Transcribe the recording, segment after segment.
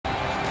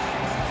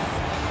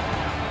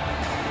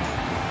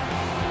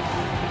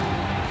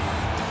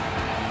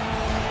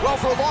Well,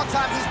 for a long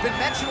time, he's been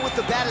mentioned with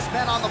the baddest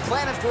men on the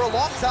planet. For a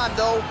long time,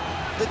 though,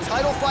 the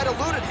title fight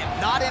eluded him.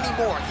 Not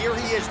anymore. Here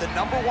he is, the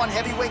 #1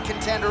 heavyweight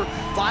contender,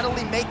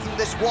 finally making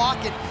this walk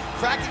and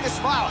cracking a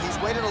smile. He's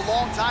waited a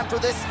long time for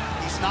this.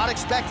 He's not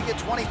expecting a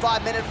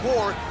 25-minute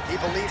war. He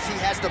believes he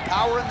has the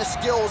power and the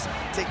skills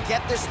to get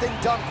this thing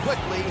done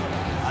quickly.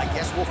 I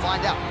guess we'll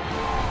find out.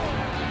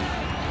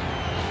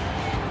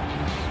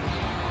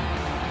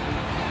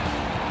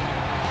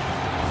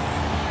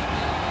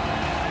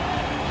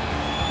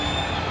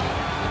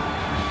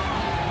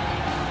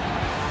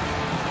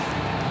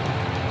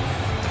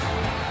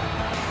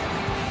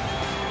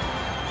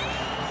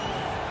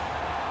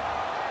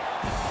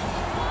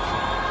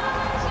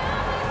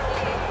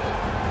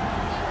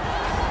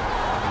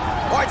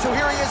 So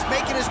here he is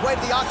making his way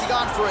to the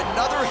octagon for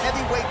another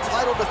heavyweight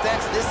title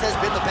defense. This has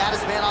been the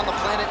baddest man on the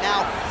planet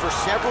now for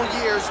several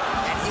years,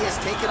 and he has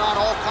taken on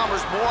all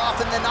comers more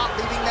often than not,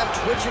 leaving them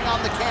twitching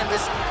on the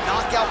canvas.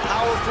 Knockout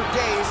power for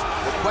days.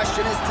 The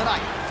question is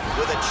tonight,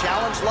 with a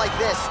challenge like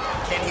this,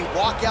 can he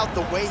walk out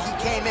the way he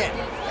came in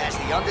as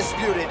the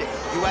undisputed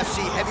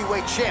UFC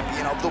heavyweight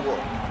champion of the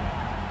world?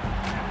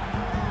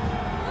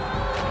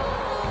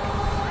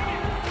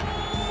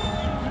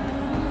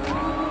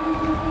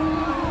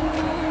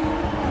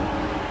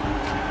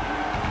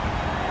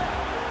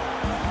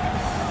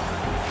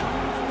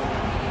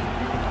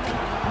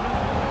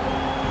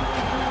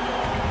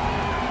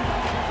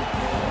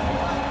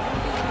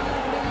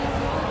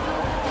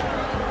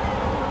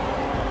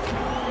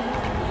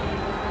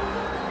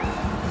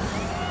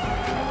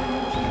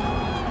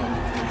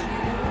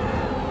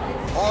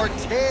 Our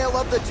tale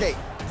of the tape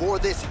for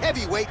this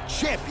heavyweight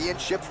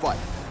championship fight.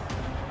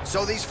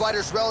 So these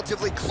fighters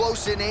relatively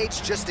close in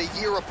age, just a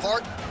year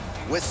apart,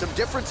 with some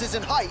differences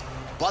in height,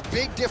 but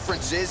big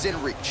differences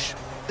in reach.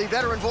 The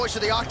veteran voice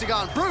of the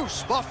octagon,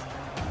 Bruce Buffer.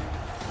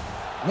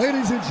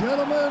 Ladies and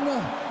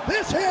gentlemen,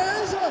 this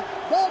is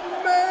the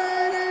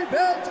main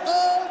event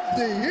of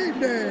the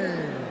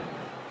evening.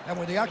 And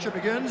when the action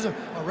begins, a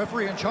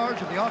referee in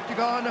charge of the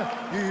octagon,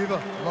 Yves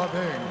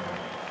Lavigne.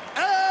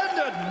 And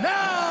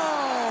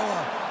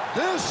now,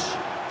 this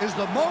is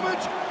the moment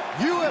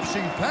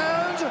UFC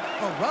fans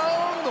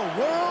around the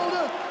world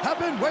have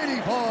been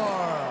waiting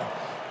for.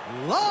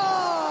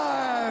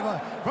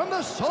 Live from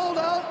the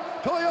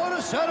sold-out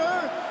Toyota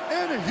Center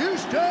in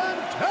Houston,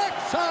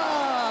 Texas.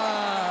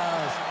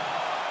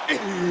 It's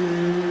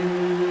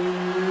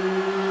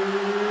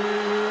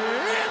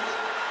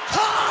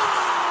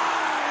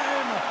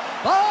time!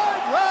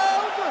 5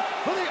 rounds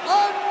for the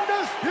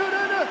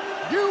undisputed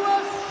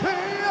UFC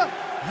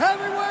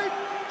Heavyweight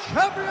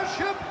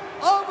Championship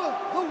of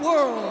the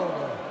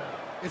world.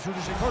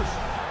 Introducing first,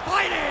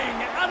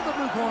 fighting out of the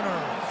blue corner.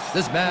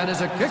 This man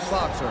is a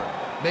kickboxer,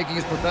 making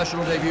his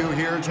professional debut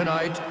here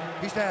tonight.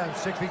 He stands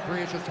 6 feet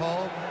 3 inches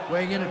tall,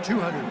 weighing in at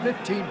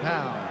 215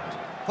 pounds.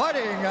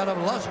 Fighting out of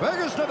Las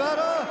Vegas,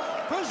 Nevada,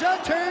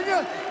 presenting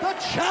the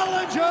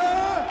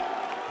challenger,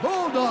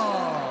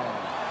 Bulldog.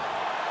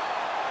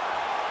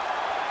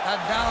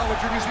 And now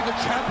introducing the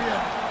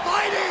champion,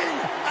 fighting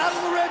out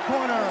of the red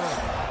corner.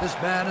 This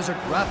man is a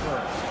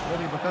grappler,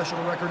 holding a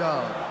professional record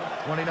of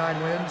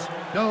 29 wins,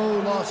 no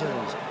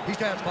losses. He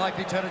stands 5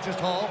 feet 10 inches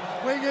tall,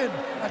 weighing in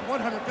at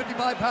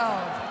 155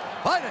 pounds.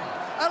 Fighting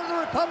out of the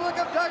Republic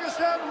of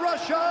Dagestan,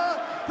 Russia,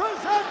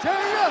 presenting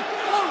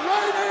the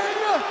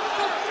reigning,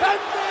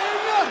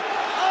 defending,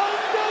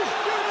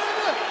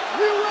 undisputed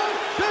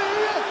UFC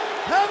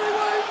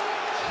heavyweight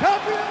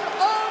champion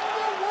of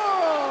the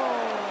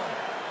world,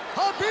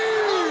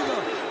 Khabib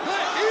the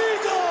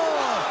Eagle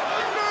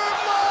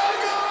Nurmagomedov.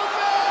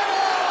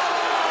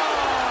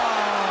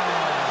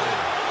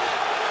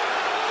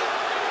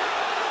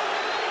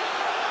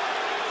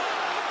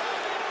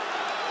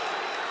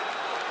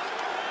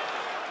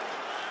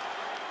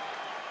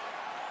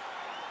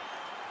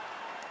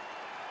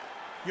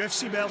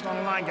 UFC belt on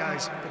the line,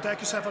 guys. Protect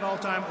yourself at all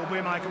time,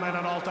 obey my command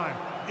at all time.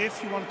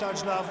 If you want to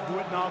touch love, do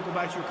it now, go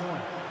back to your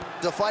corner.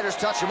 The fighters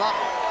touch him up.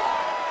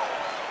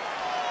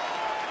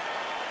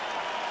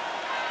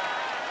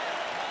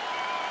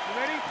 You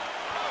ready?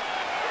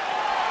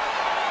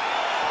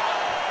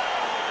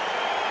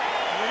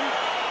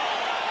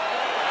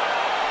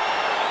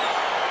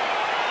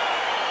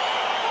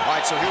 All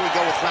right, so here we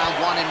go with round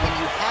one, and when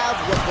you have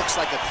what looks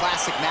like a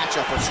classic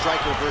matchup of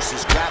striker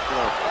versus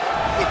grappler,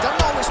 it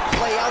doesn't always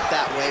play out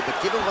that way, but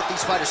given what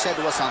these fighters said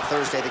to us on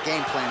Thursday, the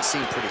game plan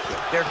seemed pretty clear.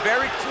 They're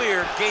very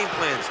clear game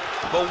plans,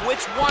 but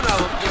which one of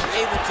them is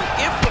able to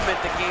implement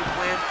the game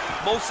plan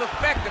most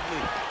effectively?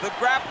 The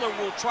grappler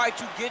will try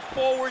to get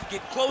forward,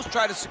 get close,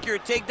 try to secure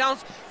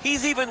takedowns.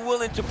 He's even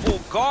willing to pull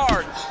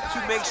guard to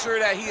make sure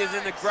that he is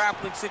in the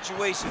grappling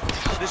situation.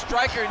 The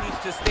striker needs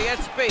to stay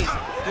at space.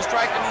 The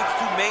striker needs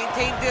to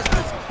maintain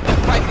distance and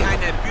fight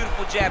behind that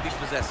beautiful jab he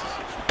possesses.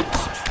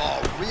 Oh,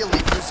 really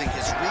using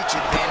his reach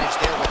advantage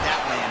there with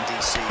that land,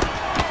 DC.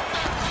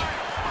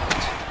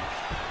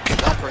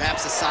 Well,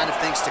 perhaps a sign of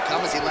things to come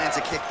as he lands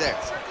a kick there.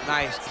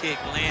 Nice kick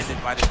landed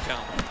by this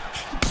gentleman.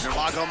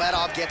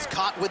 Nurmagomedov gets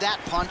caught with that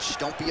punch.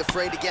 Don't be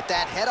afraid to get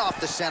that head off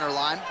the center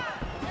line.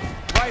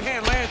 Right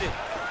hand landed.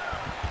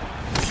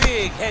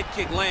 Big head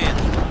kick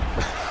lands.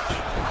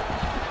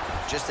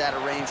 Just out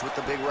of range with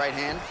the big right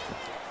hand.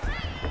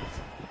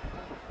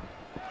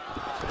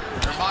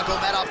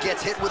 Nurmagomedov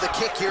gets hit with a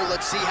kick here.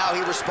 Let's see how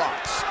he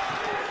responds.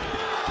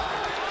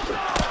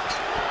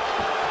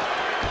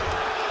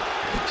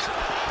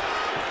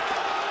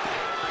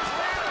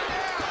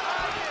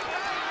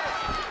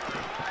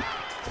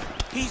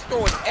 He's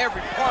throwing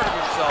every part of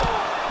himself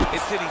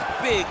into these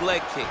big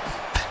leg kicks.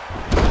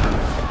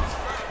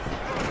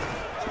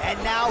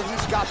 And now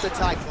he's got the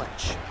tie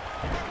clinch.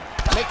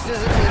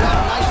 Mixes it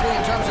up nicely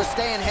in terms of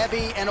staying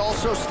heavy and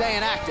also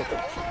staying active.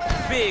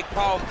 Big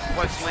powerful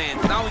punch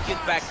lands. Now he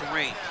gets back to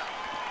range.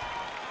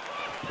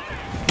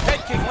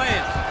 Head kick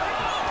lands.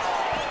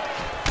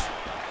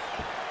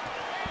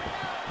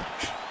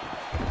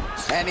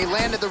 And he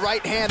landed the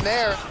right hand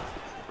there.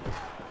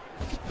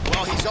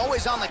 Well, he's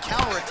always on the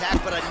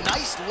counterattack, but a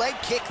nice leg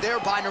kick there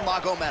by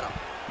Nurmagomedov.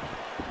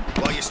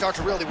 Well, you start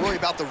to really worry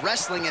about the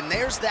wrestling, and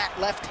there's that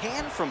left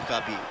hand from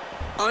Khabib.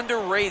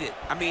 Underrated.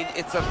 I mean,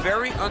 it's a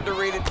very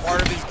underrated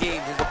part of his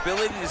game, his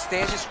ability to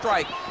stand and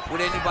strike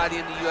with anybody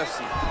in the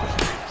UFC.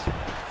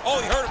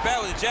 Oh, he hurt it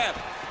bad with a jab.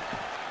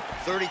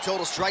 30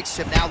 total strikes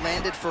have now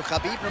landed for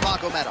Khabib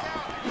Nurmagomedov.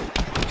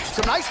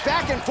 Some nice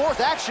back and forth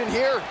action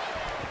here.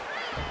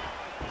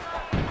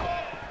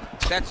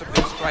 That's a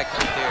big strike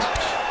right there.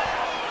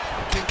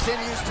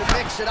 Continues to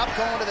mix it up,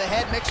 going to the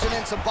head, mixing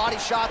in some body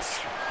shots.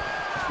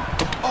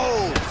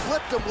 Oh,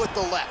 flipped him with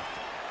the left.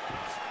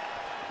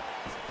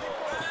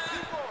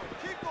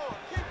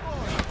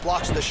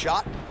 Blocks the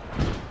shot.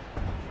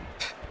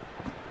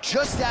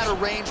 Just out of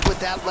range with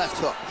that left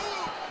hook.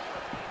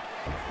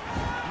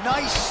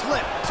 Nice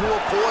slip to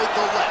avoid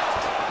the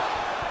left.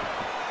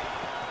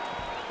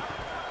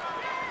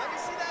 Let me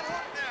see that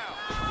hook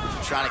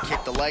now. Trying to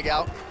kick the leg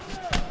out.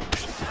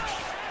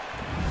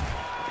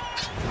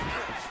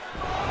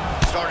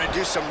 Starting to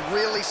do some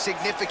really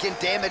significant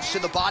damage to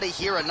the body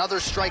here. Another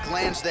strike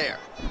lands there.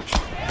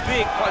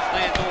 Big punch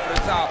lands over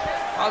the top.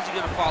 How's he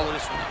gonna follow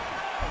this one up?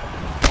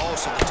 Oh,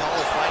 so the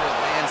taller fighter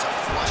lands a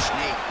flush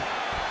knee.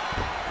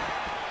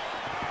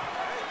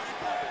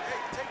 Hey,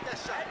 take that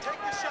shot, take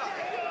the shot.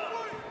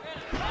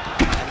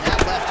 And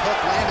that left hook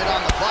landed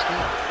on the button.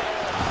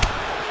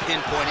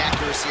 Pinpoint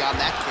accuracy on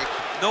that kick.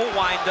 No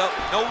wind up,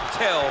 no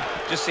tell,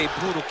 just a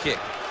brutal kick.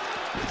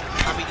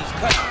 I mean, he's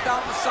cutting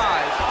down the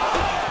size with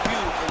these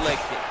beautiful leg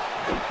kicks.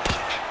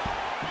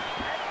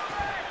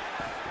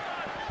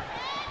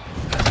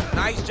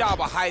 Nice job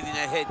of hiding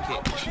that head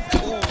kick.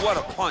 Ooh, what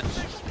a punch.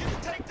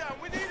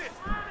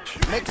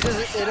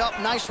 Mixes it up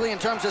nicely in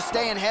terms of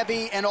staying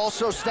heavy and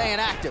also staying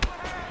active.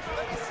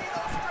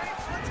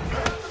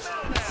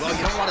 Well,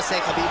 you don't want to say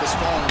Khabib has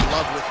fallen in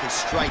love with his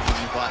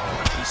striking, but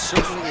he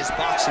certainly is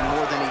boxing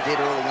more than he did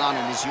early on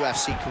in his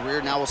UFC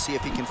career. Now we'll see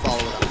if he can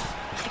follow it up.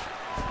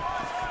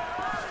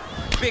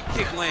 Big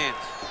kick lands.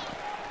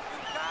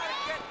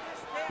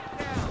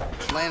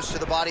 Lands to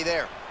the body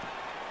there.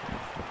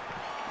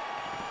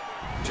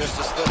 Just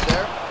a slip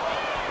there.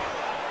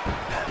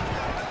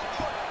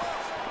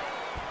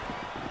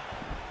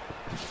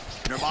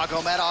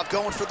 Nurmagomedov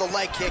going for the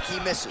leg kick. He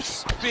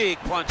misses. Big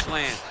punch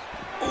lands.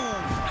 Ooh.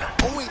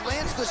 Oh, he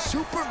lands the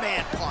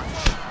Superman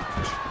punch.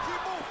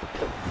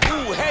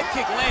 Ooh, head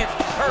kick lands.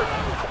 He's hurt.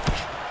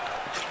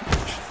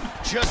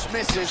 Just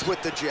misses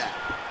with the jab.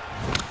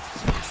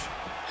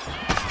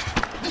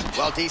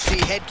 Well, DC,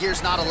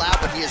 headgear's not allowed,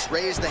 but he has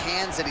raised the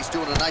hands, and he's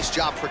doing a nice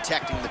job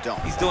protecting the dome.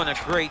 He's doing a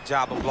great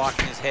job of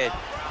blocking his head.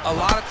 A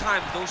lot of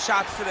times, those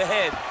shots to the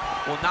head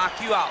will knock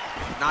you out.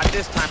 Not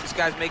this time. This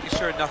guy's making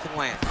sure nothing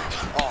lands.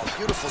 Oh,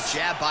 beautiful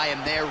jab by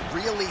him there,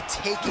 really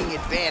taking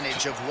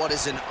advantage of what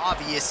is an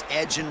obvious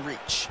edge and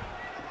reach.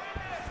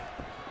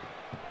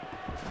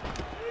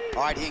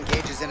 All right, he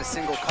engages in a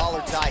single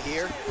collar tie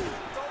here.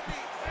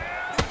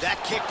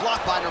 That kick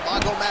blocked by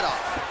Nurmagomedov.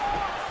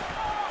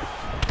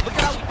 Look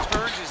at how he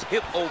turns his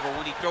hip over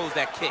when he throws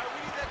that kick.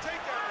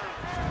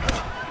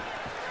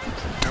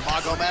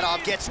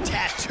 Nurmagomedov gets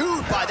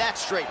tattooed by that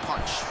straight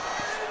punch.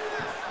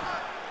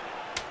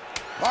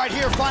 All right,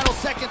 here, final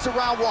seconds of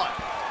round one.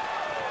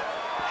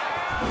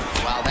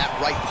 Wow, that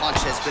right punch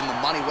has been the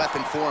money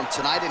weapon for him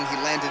tonight, and he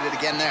landed it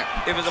again there.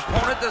 If his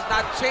opponent does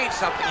not change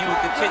something, he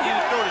will continue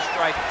to throw the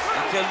strike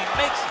until he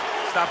makes it.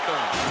 Stop throwing.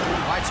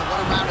 All right, so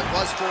what a round it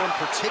was for him,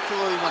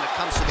 particularly when it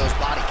comes to those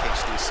body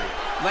kicks, DC.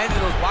 Landing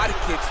those body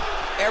kicks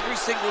every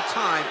single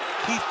time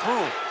he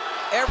threw them.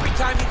 Every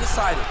time he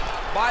decided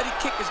body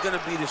kick is going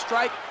to be the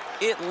strike,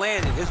 it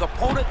landed. His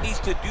opponent needs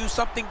to do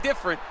something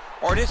different,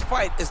 or this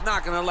fight is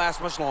not going to last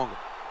much longer.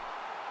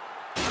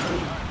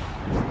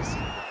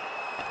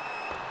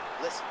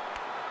 Listen,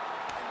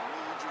 I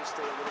need you to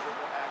stay a little bit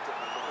more active,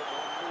 a little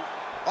bit more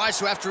movement. All right,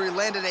 so after he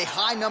landed a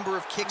high number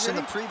of kicks in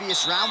the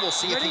previous round, we'll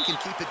see if he can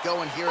keep it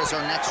going here as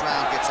our next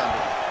round gets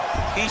underway.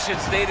 He should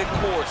stay the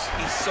course.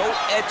 He's so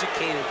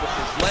educated with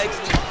his legs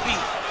and his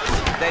feet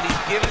that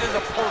he's giving his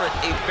opponent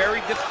a very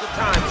difficult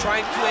time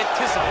trying to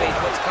anticipate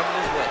what's coming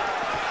his way.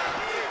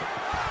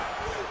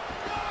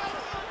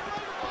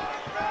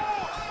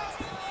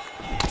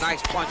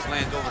 Nice punch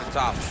lands over the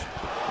top.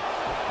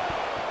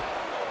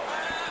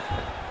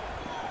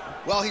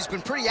 Well, he's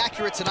been pretty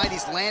accurate tonight.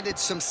 He's landed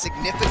some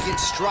significant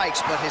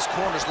strikes, but his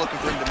corner's looking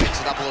for him to mix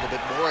it up a little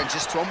bit more and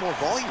just throw more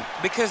volume.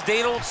 Because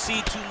they don't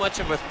see too much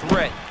of a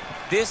threat.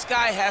 This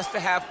guy has to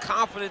have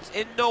confidence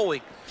in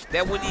knowing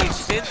that when he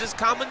extends his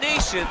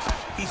combinations,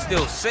 he's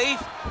still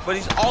safe, but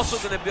he's also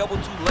going to be able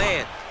to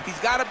land. He's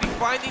got to be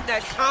finding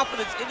that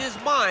confidence in his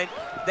mind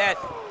that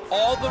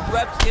all the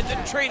reps in the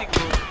training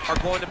room are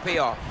going to pay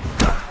off.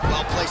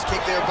 Well-placed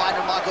kick there by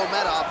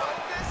Nurmagomedov.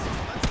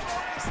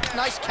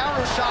 Nice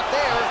counter shot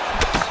there.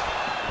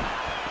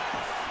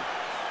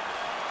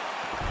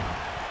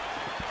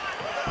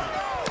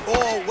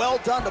 Oh, well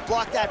done to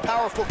block that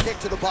powerful kick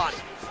to the body.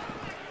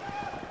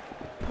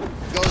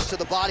 Goes to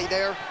the body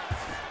there.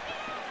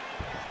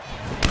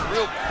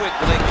 Real quick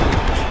leg kick.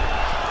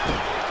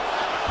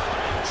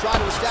 Try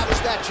to establish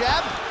that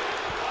jab.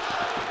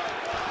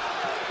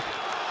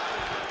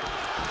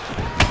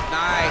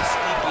 Nice,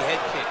 sneaky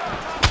head kick.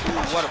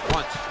 Ooh, what a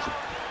punch.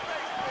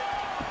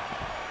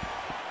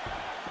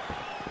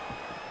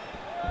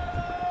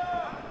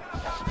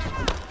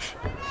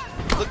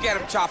 Look at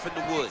him chopping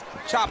the wood.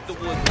 Chop the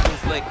wood with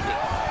those leg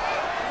kicks.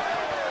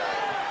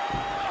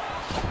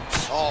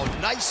 Oh,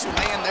 nice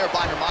land there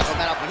by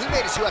Nurmagomedov. When he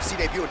made his UFC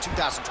debut in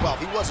 2012,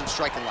 he wasn't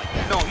striking like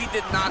that. No, he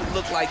did not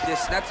look like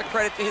this. And that's a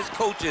credit to his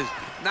coaches,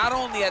 not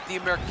only at the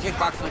American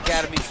Kickboxing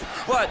Academy,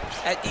 but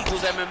at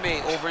Eagles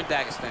MMA over in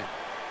Dagestan.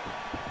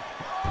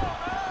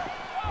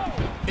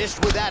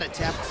 Missed with that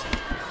attempt.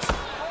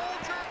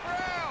 Hold your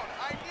ground.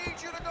 I need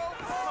you to go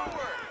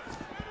forward.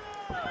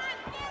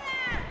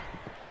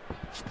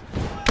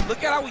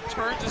 Look at how he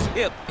turns his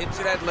hip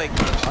into that leg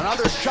kick.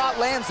 Another shot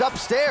lands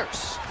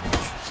upstairs.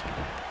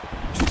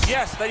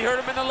 Yes, that you heard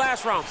him in the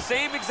last round.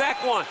 Same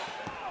exact one.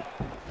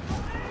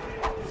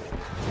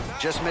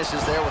 Just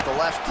misses there with the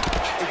left.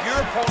 If your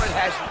opponent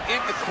has you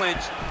in the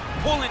clinch,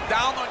 pulling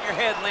down on your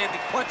head, landing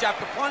punch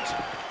after punch,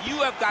 you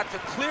have got to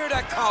clear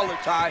that collar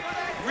tie,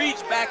 reach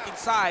back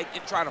inside,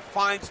 and try to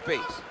find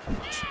space.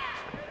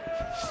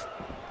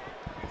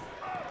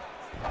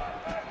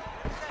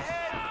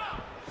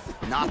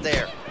 Not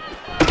there.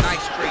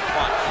 Nice straight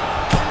punch.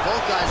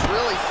 Both guys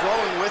really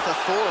throwing with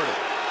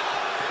authority.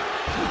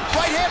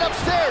 Right hand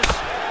upstairs.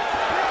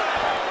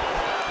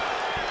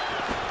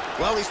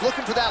 Well, he's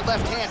looking for that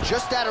left hand,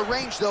 just out of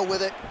range, though,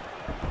 with it.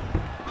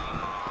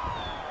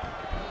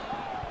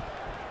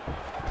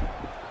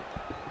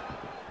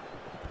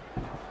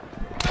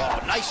 Oh,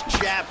 nice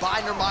jab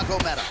by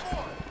Nurmagomedov.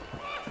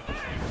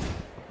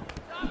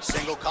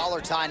 Single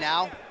collar tie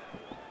now.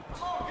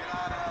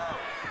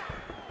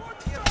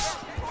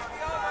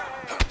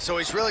 So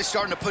he's really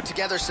starting to put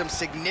together some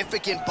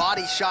significant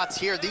body shots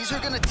here. These are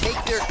going to take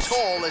their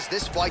toll as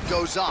this fight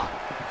goes on.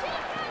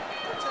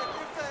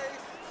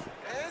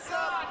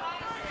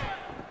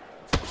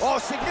 Oh,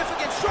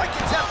 significant strike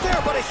attempt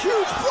there, but a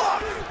huge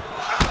block.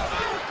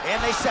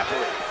 And they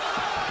separate.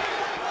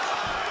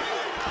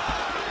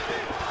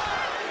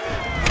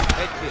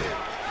 Head kick.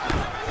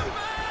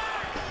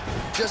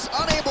 Just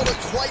unable to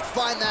quite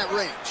find that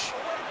range.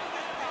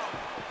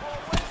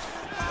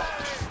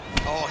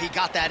 Oh, he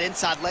got that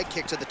inside leg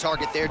kick to the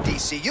target there,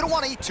 DC. You don't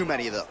want to eat too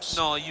many of those.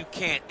 No, you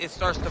can't. It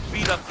starts to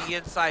beat up the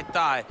inside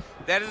thigh.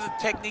 That is a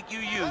technique you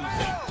use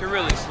to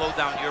really slow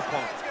down your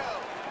opponent.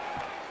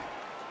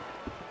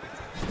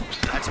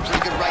 That's a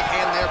pretty good right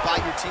hand there by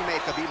your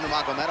teammate, Khabib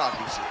Nurmagomedov,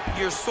 DC.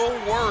 You're so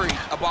worried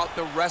about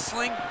the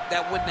wrestling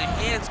that when the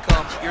hands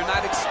come, you're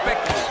not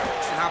expecting it.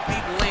 And how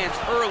Khabib lands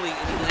early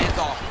and he lands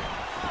often.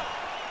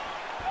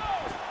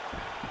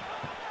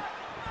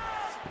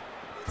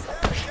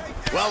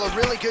 Well, a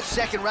really good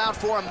second round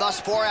for him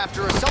thus far.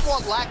 After a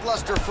somewhat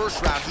lackluster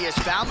first round, he has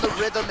found the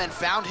rhythm and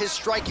found his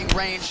striking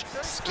range.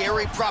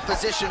 Scary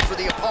proposition for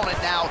the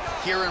opponent now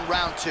here in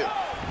round two.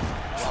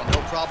 Well,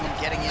 no problem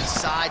getting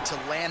inside to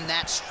land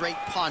that straight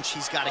punch.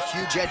 He's got a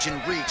huge edge and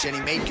reach, and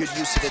he made good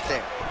use of it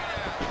there.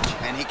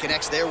 And he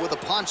connects there with a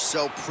punch,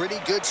 so pretty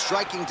good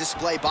striking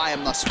display by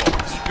him thus far.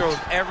 He throws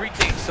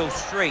everything so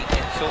straight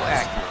and so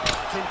accurate.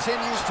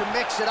 Continues to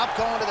mix it up,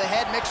 going to the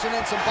head, mixing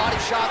in some body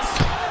shots.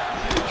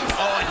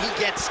 Oh, and he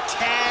gets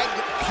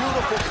tagged.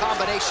 Beautiful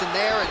combination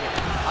there, and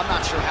I'm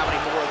not sure how many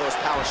more of those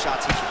power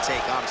shots he can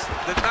take, honestly.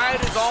 The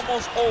night is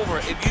almost over.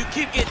 If you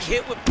keep getting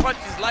hit with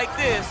punches like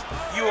this,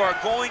 you are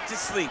going to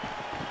sleep.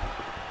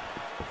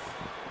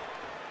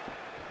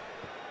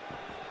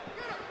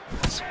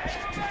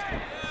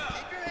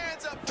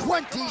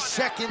 20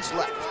 seconds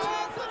left.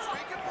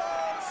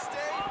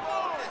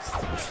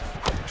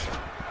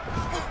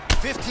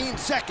 15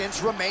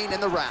 seconds remain in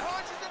the round.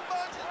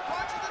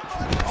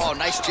 Oh,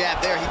 nice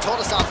jab there. He told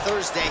us on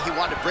Thursday he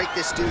wanted to break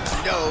this dude's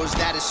nose.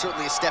 That is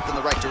certainly a step in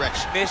the right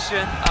direction.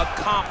 Mission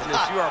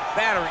accomplished. You are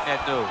battering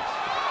that nose.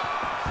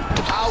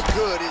 How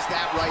good is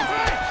that right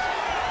hand?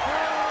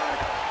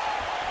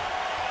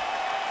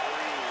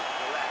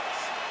 Relax.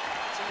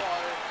 Some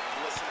water.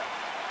 Listen up.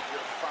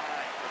 You're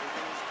fine.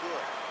 Everything's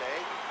good, okay?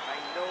 I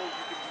know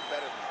you can do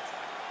better than this.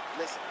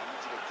 Listen.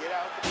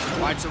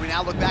 All right, so we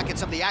now look back at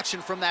some of the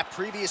action from that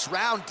previous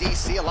round,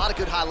 DC. A lot of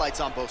good highlights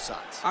on both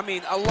sides. I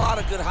mean, a lot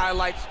of good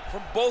highlights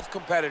from both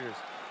competitors.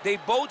 They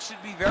both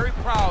should be very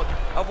proud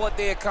of what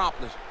they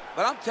accomplished.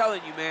 But I'm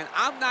telling you, man,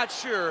 I'm not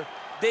sure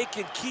they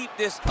can keep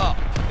this up.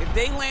 If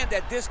they land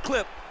at this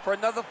clip for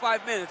another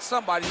 5 minutes,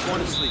 somebody's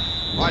going to sleep.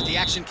 All right, the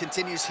action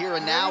continues here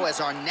and now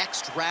as our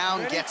next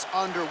round gets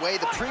underway.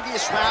 The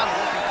previous round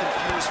will be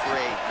confused for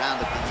a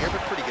round of the year,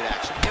 but pretty good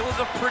action. It was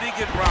a pretty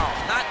good round.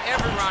 Not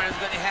every round is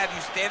going to have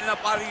you standing up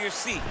out of your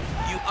seat.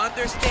 You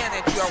understand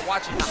that you are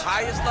watching the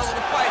highest level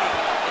of fighting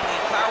in the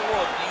entire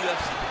world in the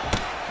UFC.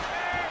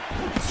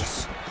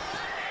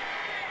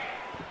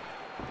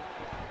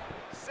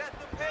 Set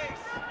the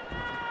pace.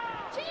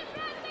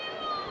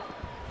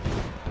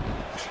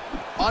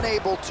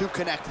 Unable to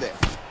connect there.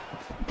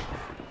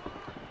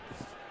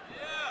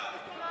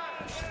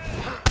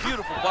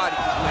 Beautiful body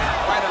kick land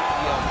right under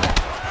the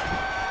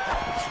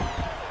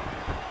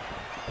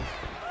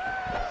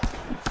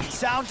elbow.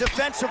 Sound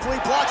defensively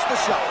blocks the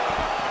shot.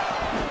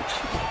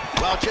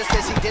 Well, just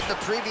as he did in the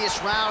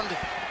previous round,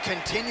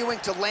 continuing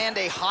to land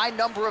a high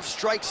number of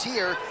strikes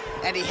here,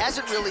 and he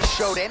hasn't really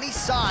showed any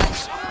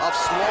signs of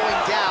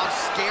slowing down.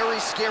 Scary,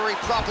 scary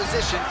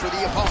proposition for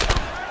the opponent.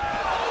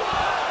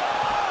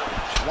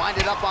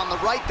 Winded up on the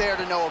right there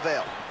to no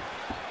avail.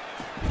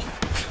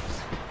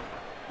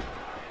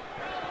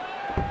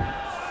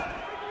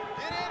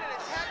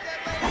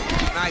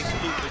 Nice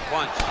looping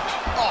punch.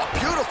 Oh,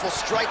 beautiful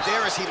strike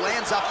there as he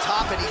lands up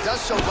top, and he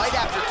does so right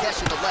after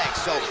catching the leg.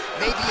 So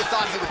maybe you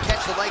thought he would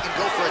catch the leg and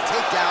go for a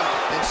takedown.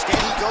 Instead,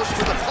 he goes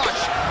for the punch,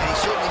 and he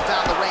certainly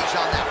found the range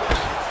on that one.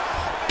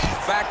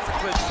 Back to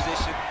clinch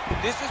position.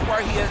 This is where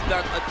he has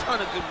done a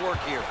ton of good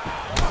work here.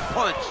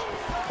 Punch,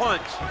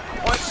 punch,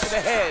 punch to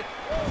the head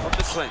from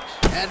the clinch.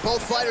 And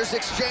both fighters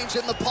exchange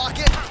in the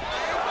pocket.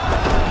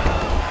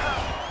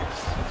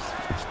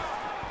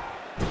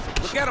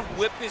 Look at him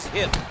whip his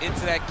hip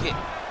into that kick.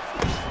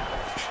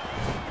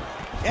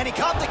 And he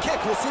caught the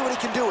kick. We'll see what he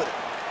can do with it.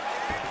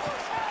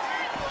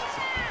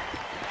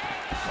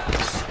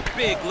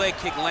 Big leg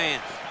kick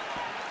lands.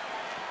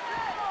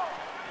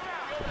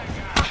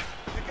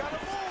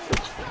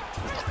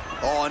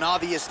 Oh, an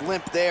obvious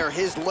limp there.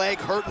 His leg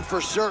hurting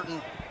for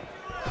certain.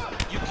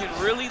 You can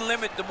really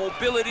limit the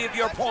mobility of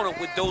your opponent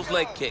with those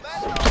leg kicks.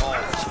 Oh,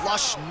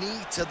 flush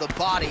knee to the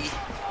body.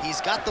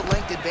 He's got the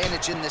length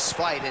advantage in this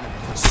fight and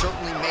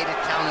certainly made it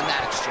count in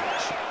that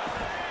exchange.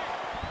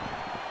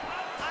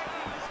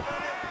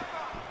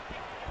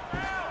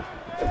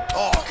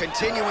 Oh,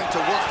 continuing to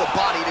work the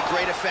body to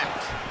great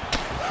effect.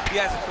 He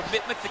has a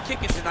commitment to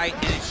kicking tonight,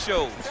 and it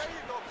shows.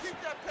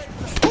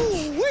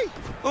 Ooh-wee!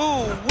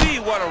 Ooh-wee,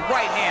 what a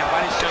right hand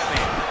by this young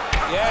man.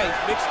 Yeah, he's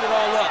mixed it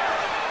all up.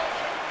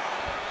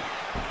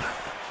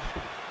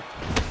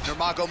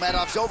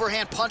 Nurmagomedov's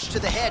overhand punch to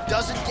the head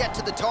doesn't get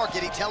to the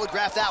target. He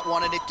telegraphed that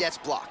one, and it gets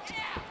blocked.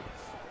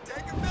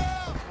 Take him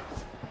down.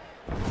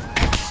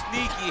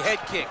 Sneaky head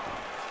kick.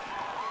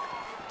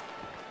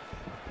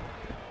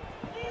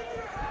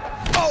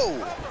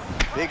 Oh!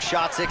 Big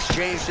shots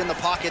exchanged in the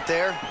pocket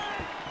there.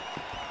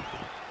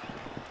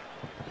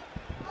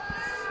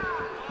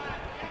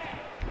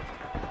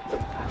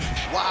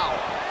 Wow.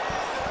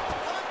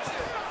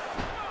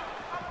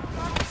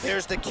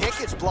 There's the kick,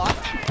 it's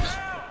blocked.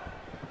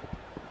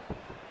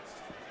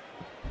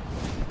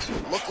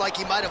 Looked like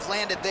he might have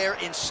landed there.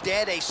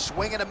 Instead, a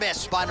swing and a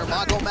miss by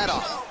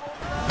Nurmagomedov.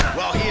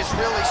 Well, he is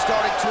really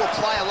starting to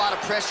apply a lot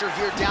of pressure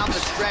here down the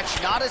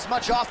stretch. Not as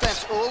much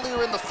offense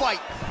earlier in the fight.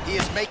 He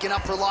is making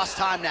up for lost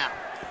time now.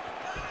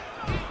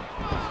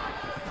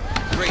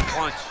 Great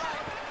punch.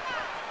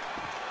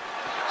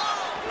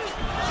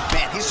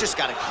 Man, he's just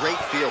got a great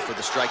feel for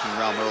the striking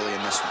realm early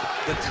in this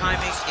one. The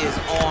timing is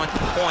on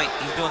point.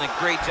 He's doing a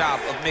great job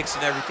of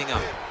mixing everything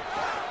up.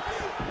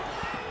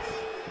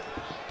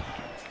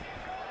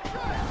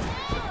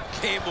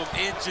 Game of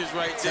inches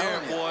right there,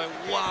 boy.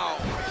 Wow.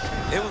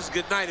 It was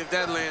good night if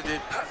that landed.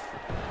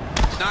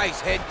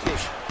 Nice head kick.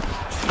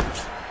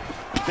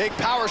 Big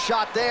power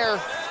shot there.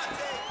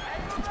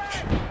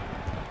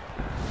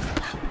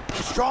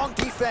 Strong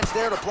defense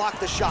there to block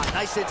the shot.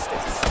 Nice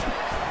instincts.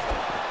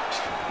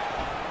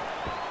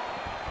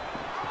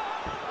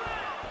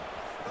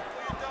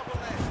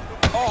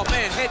 Oh,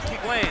 man, head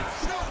kick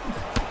lands.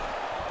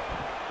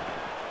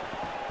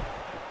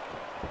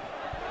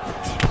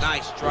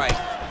 Nice strike.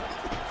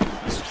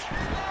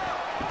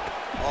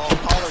 Oh,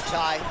 collar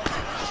tie.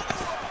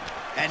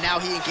 And now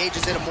he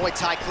engages in a Muay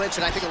Thai clinch,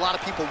 and I think a lot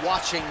of people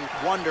watching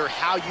wonder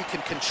how you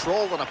can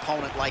control an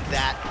opponent like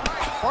that.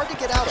 Hard to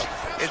get out of.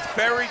 It's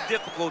very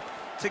difficult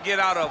to get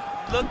out of.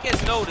 Look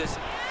and notice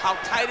how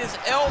tight his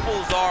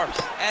elbows are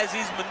as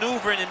he's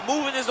maneuvering and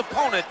moving his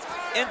opponent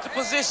into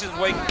positions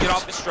where he can get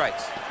off his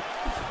strikes.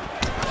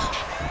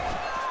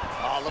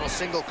 Oh, a little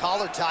single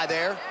collar tie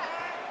there.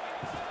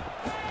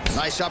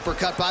 Nice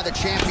uppercut by the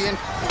champion.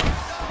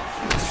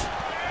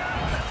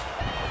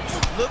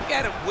 Look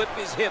at him whip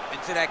his hip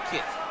into that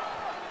kick.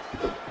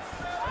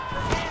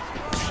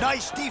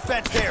 Nice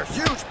defense there.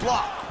 Huge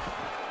block.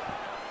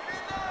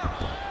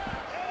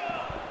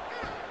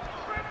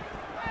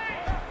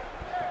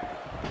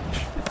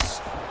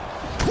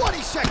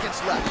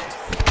 left.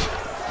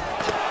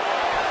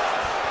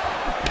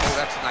 Oh,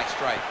 that's a nice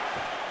strike.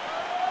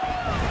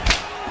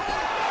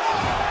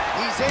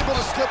 He's able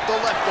to slip the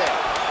left there.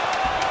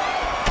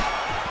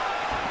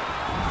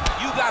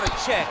 You gotta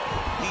check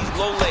these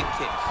low leg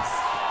kicks.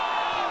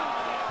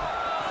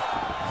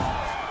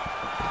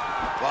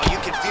 Well, you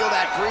can feel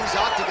that breeze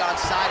octagon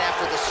side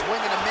after the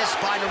swing and a miss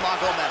by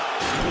Nurmagomedov.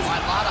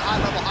 A lot of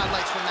high-level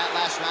highlights from that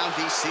last round.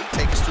 DC,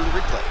 take us through the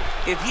replay.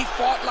 If he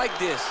fought like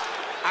this,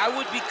 I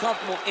would be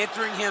comfortable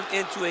entering him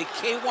into a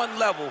K1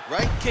 level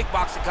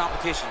kickboxing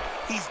competition.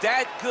 He's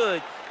that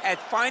good at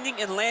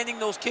finding and landing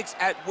those kicks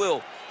at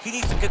will. He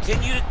needs to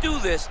continue to do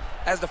this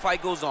as the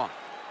fight goes on.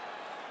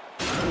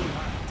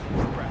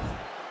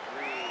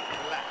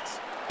 Relax.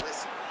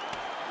 Listen.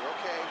 You're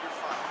okay. You're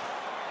fine.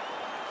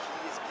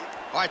 He is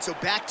getting... All right, so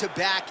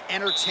back-to-back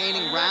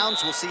entertaining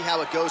rounds. We'll see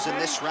how it goes in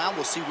this round.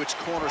 We'll see which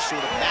corner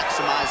sort of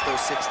maximize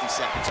those 60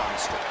 seconds on the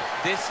strip.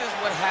 This is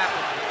what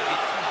happens when you get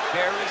two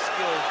very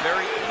skilled,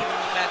 very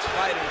evenly matched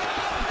fighters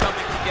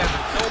coming together.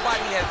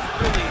 Nobody has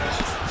really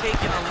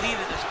taken a lead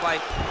in this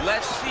fight.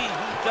 Let's see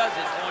who does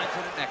it going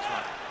into the next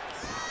one.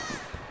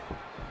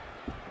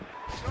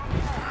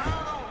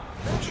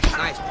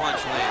 Nice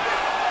punch land.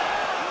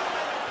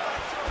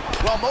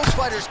 Well, most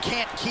fighters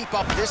can't keep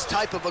up this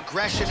type of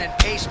aggression and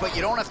pace, but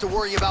you don't have to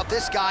worry about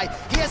this guy.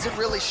 He hasn't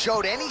really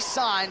showed any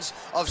signs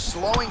of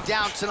slowing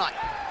down tonight.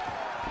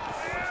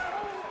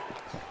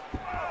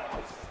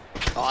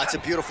 Oh, that's a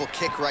beautiful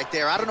kick right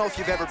there. I don't know if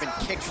you've ever been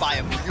kicked by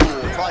a mule.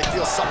 It probably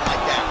feels something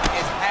like that.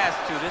 It has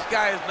to. This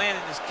guy is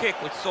landing this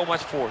kick with so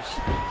much force.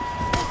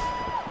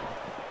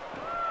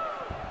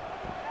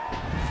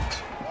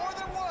 More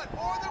than one.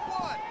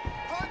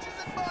 Punches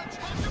and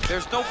bunches.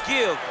 There's no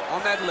give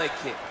on that leg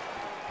kick.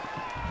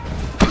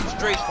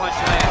 Straight punch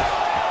land.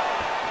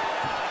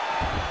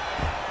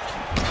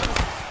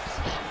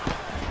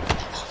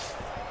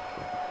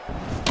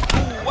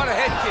 Ooh, what a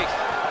head kick.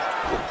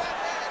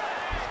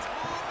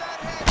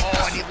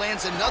 Oh, and he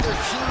lands another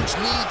huge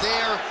knee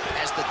there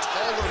as the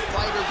taller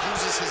fighter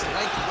uses his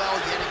length well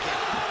yet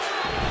again.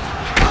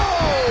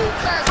 Oh,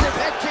 massive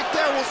head kick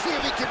there. We'll see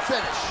if he can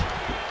finish.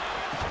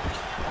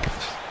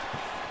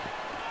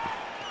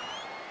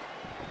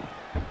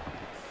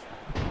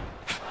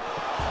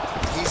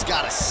 He's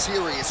got a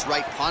serious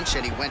right punch,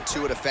 and he went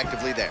to it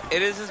effectively there.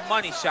 It is his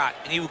money shot,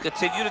 and he will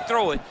continue to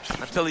throw it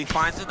until he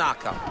finds a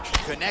knockout.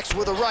 Connects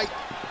with a right.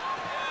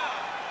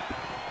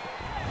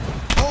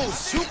 Oh,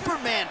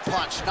 Superman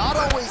punch. Not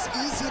always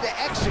easy to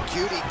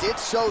execute. He did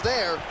so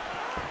there.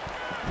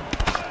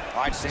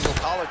 All right, single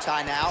collar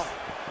tie now.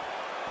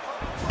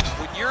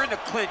 When you're in the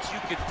clinch, you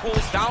can pull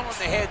down on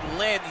the head and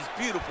land these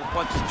beautiful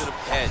punches to the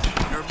head.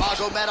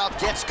 Nurmagomedov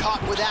gets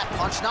caught with that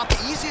punch. Not the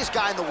easiest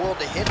guy in the world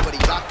to hit, but he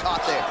got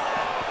caught there.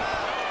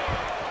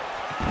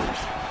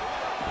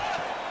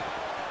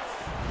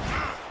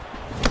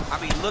 I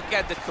mean, look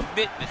at the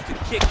commitment to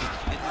kicking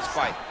in this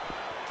fight.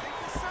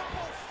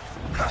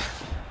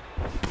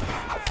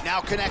 Now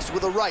connects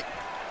with a right.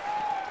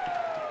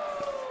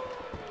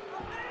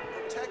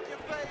 Protect your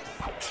face.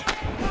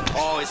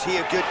 Oh, is he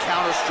a good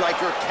counter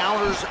striker?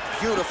 Counters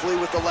beautifully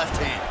with the left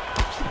hand.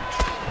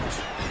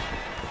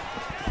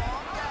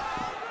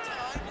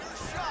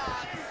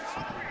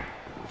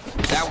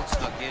 That one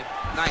snuck in.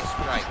 Nice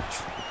strike.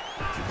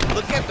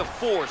 Look at the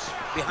force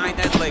behind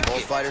that leg Both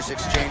kick. fighters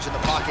exchange in the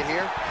pocket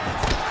here.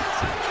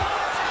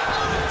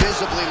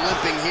 Visibly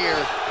limping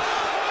here.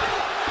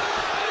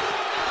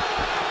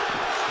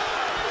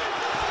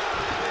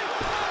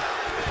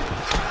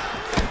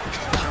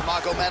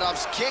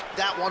 Nurmagomedov's kick,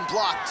 that one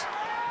blocked.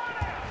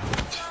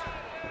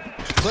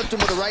 Clipped him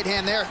with the right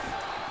hand there.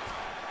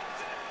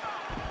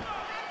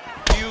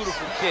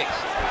 Beautiful kick.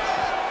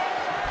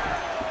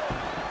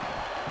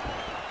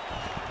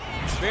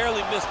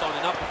 Barely missed on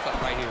an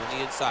uppercut right here on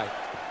the inside.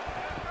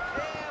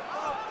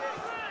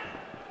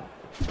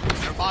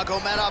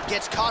 Nurmagomedov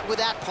gets caught with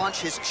that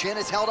punch. His chin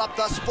is held up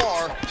thus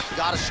far.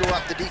 Got to shore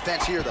up the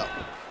defense here, though. All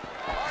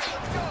right, let's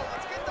go.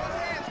 Let's get those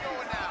hands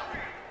going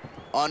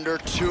now. Under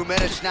 2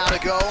 minutes now to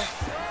go. All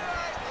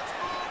right, let's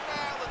move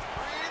now. Let's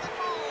breathe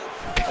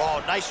and move.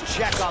 Oh, nice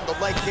check on the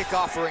leg kick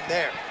offering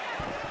there. Right.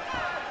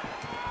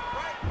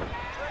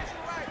 Raise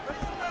your right.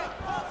 Raise your left.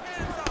 Both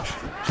hands up.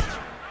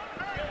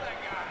 Kill that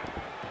guy.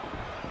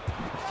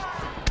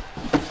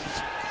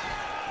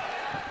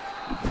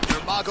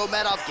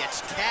 Nurmagomedov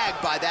gets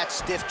tagged by that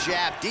stiff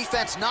jab.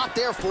 Defense not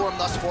there for him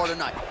thus far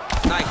tonight.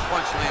 Nice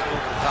punch land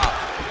over the top.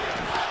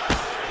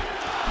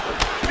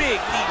 Big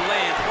knee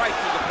lands right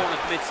through the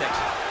opponent's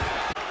midsection.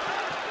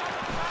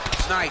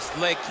 Nice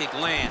leg kick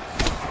land.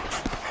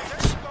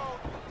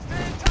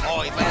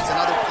 Oh, he lands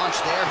another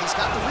punch there. He's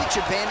got the reach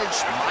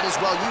advantage. Might as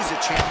well use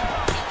it, champ.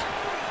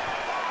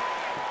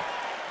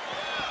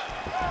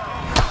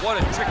 What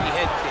a tricky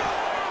head kick.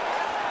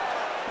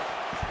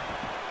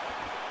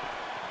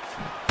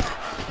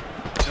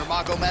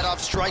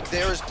 Nurmagomedov's strike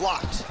there is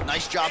blocked.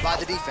 Nice job by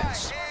the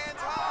defense. Hands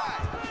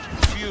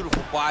high.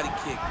 Beautiful body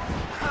kick.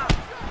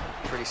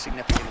 Pretty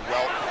significant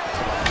welt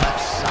to the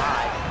left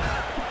side.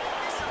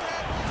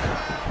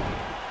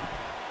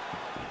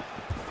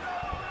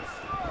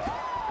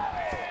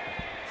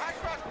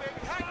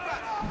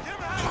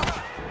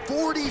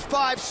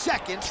 5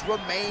 seconds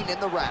remain in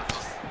the round.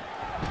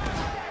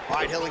 All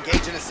right, he'll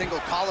engage in a single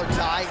collar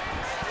tie.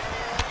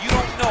 You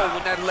don't know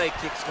when that leg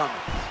kick's coming.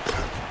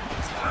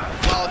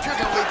 Well, if you're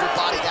going to leave your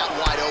body that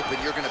wide open,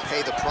 you're going to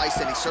pay the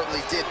price, and he certainly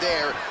did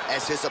there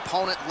as his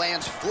opponent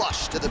lands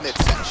flush to the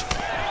midsection.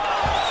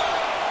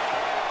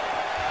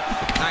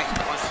 Nice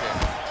punch there.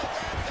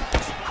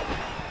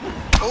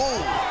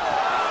 Oh!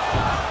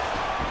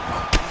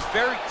 He's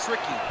very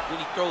tricky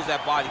when he throws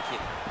that body kick.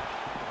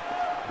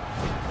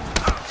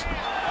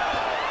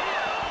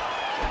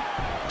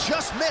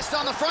 Just missed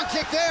on the front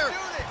kick there.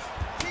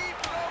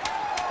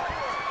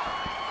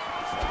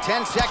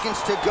 10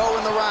 seconds to go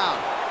in the round.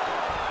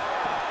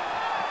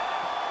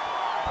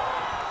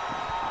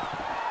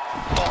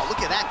 Oh, look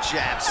at that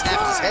jab.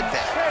 Snapped his head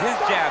back. His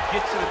jab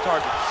gets to the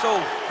target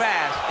so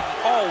fast, and he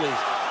always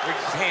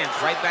brings his hands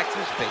right back to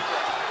his face.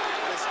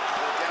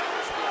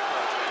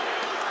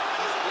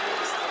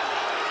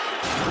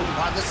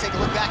 All right, let's take a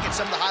look back at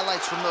some of the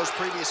highlights from those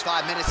previous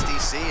 5 minutes,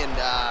 DC, and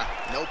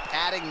no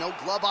padding, no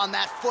glove on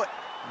that foot.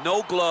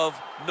 No glove,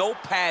 no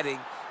padding,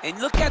 and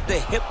look at the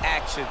hip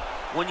action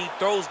when he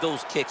throws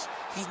those kicks.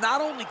 He's not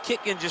only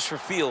kicking just for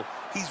feel,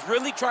 he's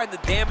really trying to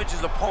damage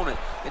his opponent,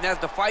 and as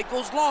the fight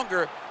goes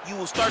longer, you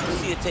will start to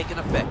see it taking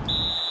effect.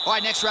 All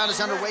right, next round is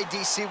underway,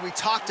 DC. We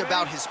talked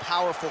about his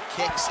powerful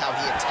kicks, how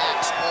he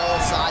attacks all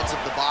sides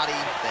of the body,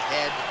 the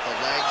head, the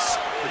legs.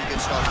 Pretty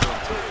good start for him,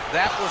 too.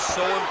 That was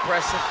so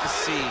impressive to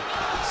see.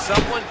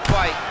 Someone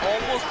fight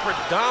almost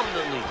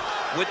predominantly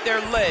with their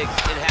legs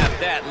and have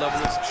that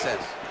level of success.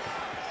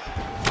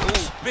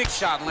 Ooh, big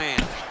shot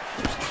lands.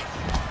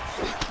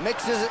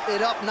 Mixes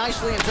it up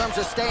nicely in terms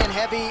of staying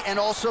heavy and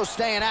also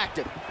staying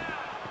active.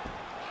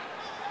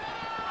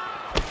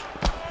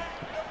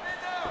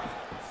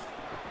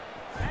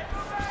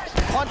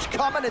 Punch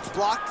coming, it's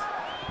blocked.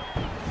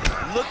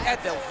 Look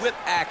at the whip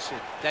action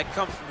that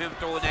comes from him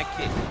throwing that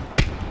kick.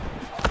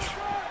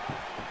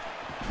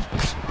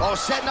 Oh,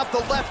 setting up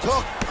the left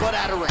hook, but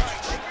out of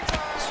range.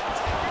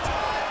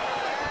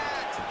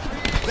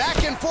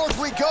 Back and forth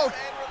we go.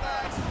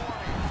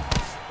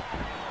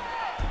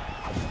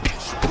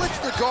 Splits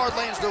the guard,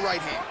 lands the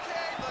right hand.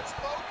 Let's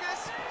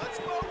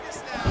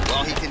focus now.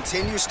 Well, he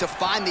continues to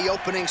find the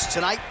openings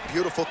tonight.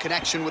 Beautiful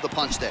connection with a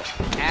punch there.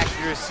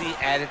 Accuracy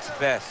at its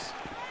best.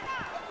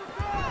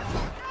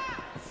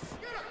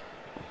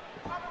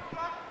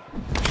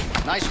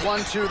 Nice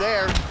 1-2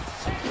 there.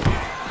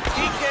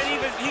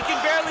 He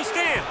can barely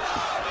stand.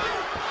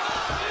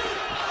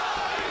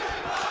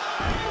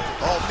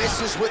 Oh,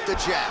 misses with the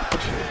jab.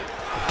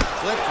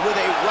 Flipped with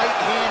a right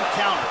hand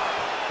counter.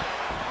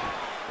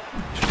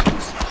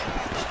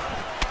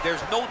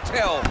 There's no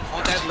tell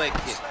on that leg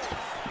kick.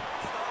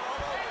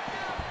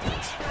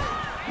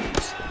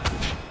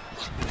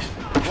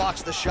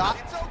 Blocks the shot.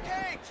 It's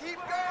okay. Keep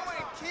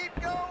going.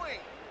 Keep going.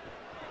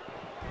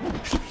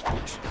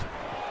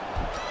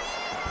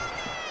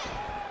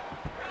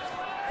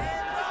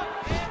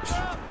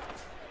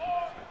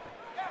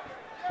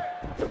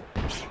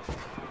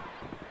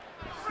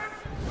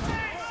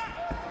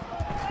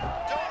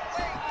 Don't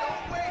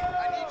wait.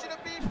 I need you to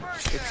be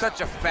first. It's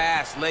such a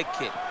fast leg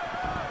kick.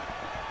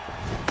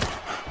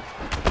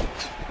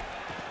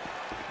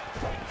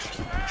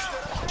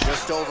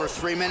 Just over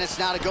 3 minutes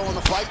now to go in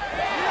the fight.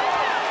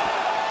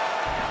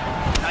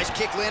 Nice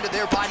kick landed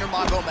there by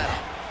Nurmagomedov.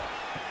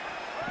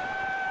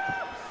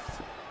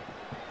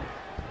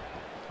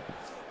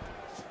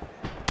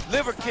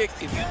 Liver kick,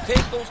 if you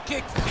take those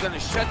kicks, it's gonna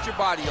shut your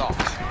body off.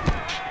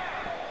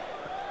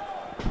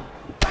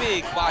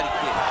 Big body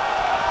kick.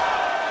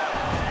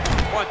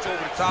 Punch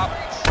over the top.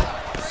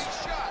 Great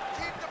shot.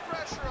 Keep the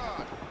pressure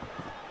on.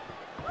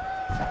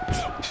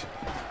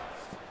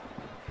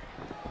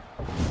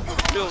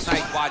 Real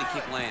nice body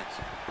kick lands.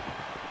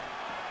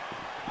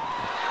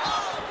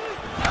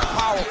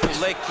 Powerful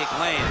leg kick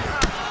lands.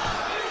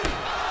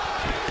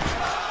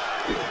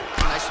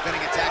 Nice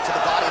spinning attack to the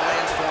body,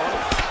 lands for him.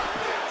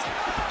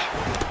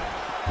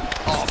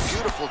 Oh,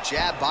 beautiful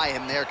jab by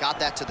him there. Got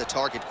that to the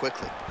target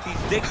quickly.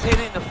 He's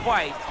dictating the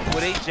fight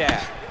with a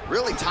jab.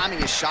 Really timing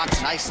his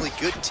shots nicely.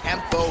 Good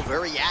tempo,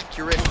 very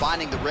accurate,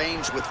 finding the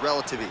range with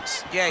relative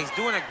ease. Yeah, he's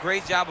doing a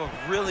great job of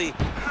really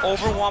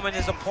overwhelming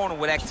his opponent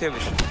with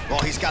activity. Well,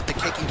 he's got the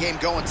kicking game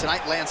going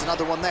tonight. Lands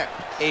another one there.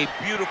 A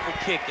beautiful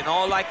kick, and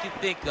all I can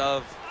think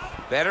of,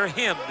 better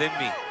him than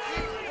me.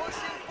 Keep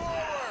pushing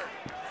forward.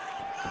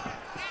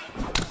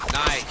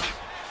 Nice.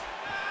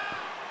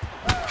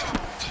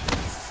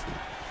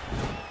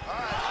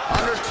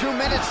 Under 2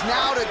 minutes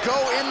now to go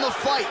in the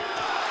fight.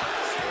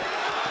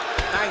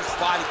 Nice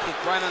body kick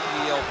right under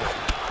the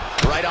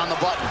elbow. Right on the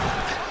button.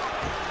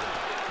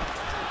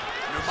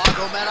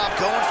 Nurmagomedov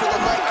going for the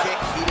leg kick.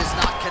 He does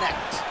not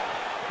connect.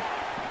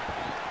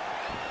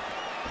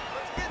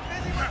 Let's get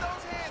busy with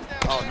those hands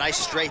now. Oh, nice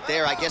straight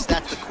there. I guess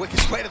that's the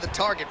quickest way to the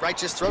target, right?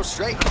 Just throw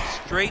straight.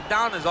 Straight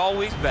down is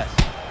always best.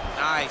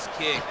 Nice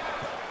kick.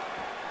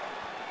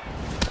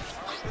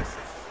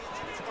 Listen, I need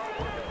you to start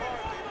working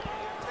hard, baby.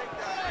 Take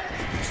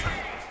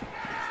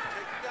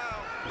it down.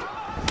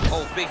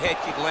 Oh, big head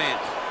kick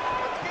lands.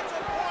 Let's get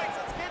some points.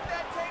 Let's get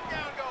that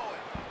takedown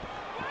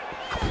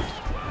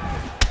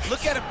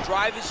Look at him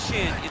drive his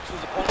shin into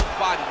his opponent's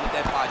body with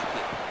that body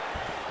kick.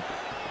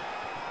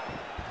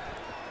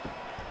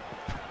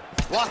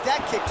 Block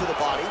that kick to the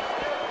body.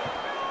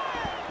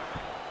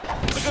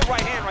 Look at the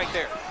right hand right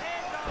there.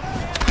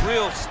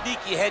 Real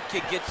sneaky head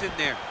kick gets in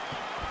there.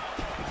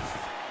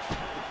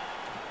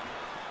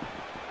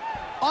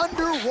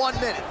 Under 1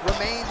 minute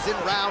remains in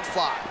round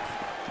 5.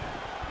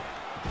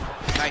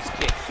 Nice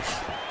kick.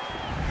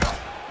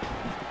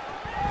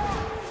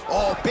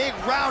 Oh, big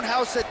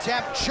roundhouse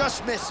attempt,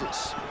 just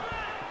misses.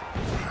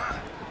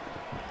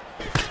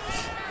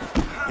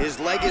 His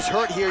leg is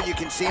hurt here. You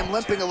can see him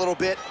limping a little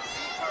bit.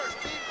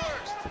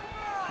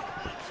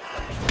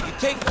 You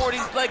take more of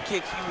these leg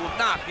kicks, you will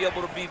not be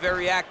able to be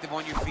very active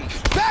on your feet.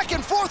 Back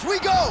and forth we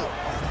go.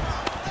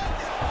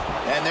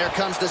 And there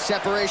comes the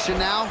separation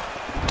now.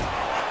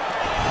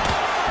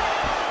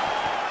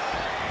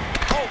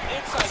 Oh,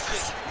 inside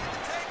kick.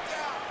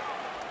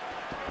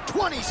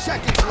 20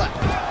 seconds left.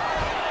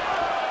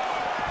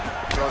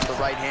 Throws the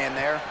right hand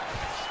there.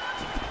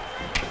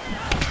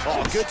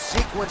 Oh, good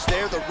sequence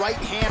there. The right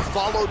hand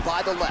followed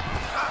by the left.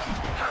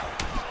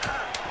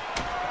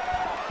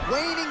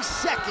 Waning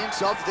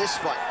seconds of this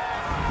fight.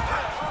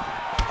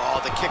 Oh,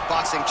 the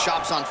kickboxing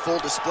chops on full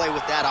display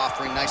with that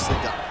offering. Nicely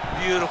done.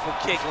 Beautiful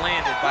kick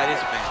landed by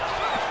this man.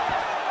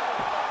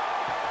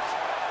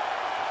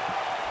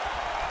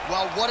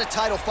 Well, what a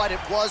title fight it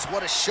was.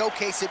 What a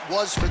showcase it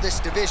was for this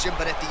division.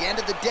 But at the end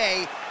of the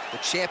day, the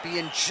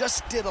champion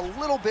just did a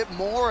little bit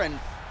more, and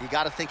you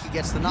got to think he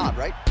gets the nod,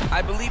 right?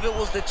 I believe it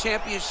was the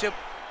championship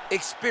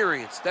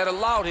experience that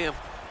allowed him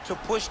to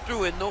push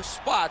through in those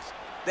spots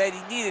that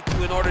he needed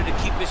to in order to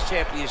keep his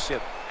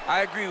championship.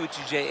 I agree with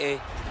you,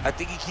 J.A. I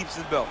think he keeps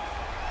his belt.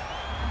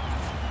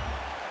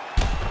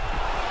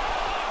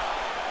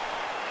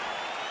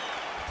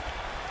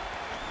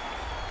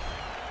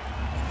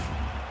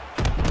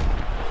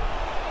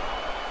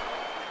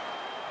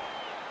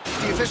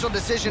 The official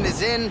decision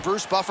is in.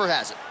 Bruce Buffer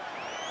has it.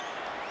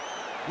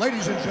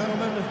 Ladies and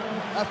gentlemen,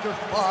 after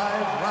 5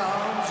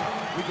 rounds,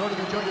 we go to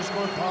the judges'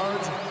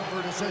 scorecards for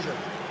a decision.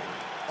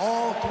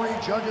 All 3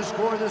 judges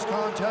score this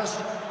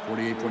contest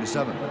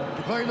 48-47,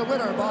 declaring the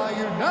winner by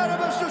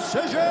unanimous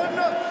decision,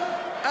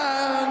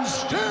 and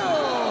still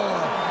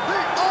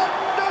the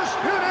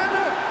undisputed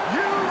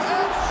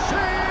UFC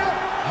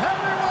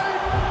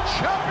heavyweight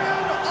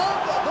champion of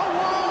the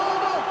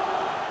world,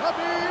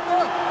 Khabib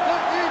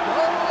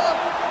Nurmagomedov.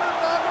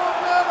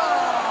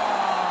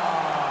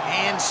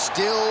 And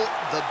still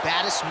the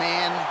baddest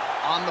man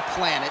on the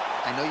planet.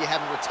 I know you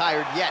haven't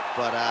retired yet,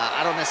 but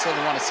I don't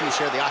necessarily want to see you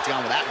share the octagon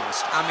with that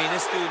most. I mean,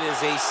 this dude is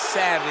a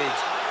savage.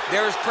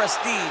 There is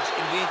prestige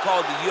in being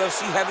called the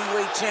UFC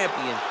heavyweight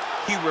champion.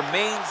 He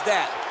remains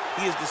that.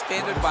 He is the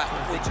standard by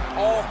which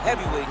all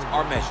heavyweights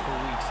are measured.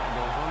 I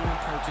go home and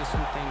purchase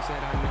some things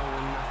that I know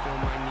and I feel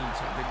my needs.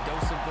 Have a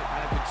dose of what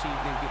I've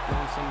achieved and get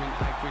lonesome and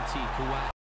I critique who I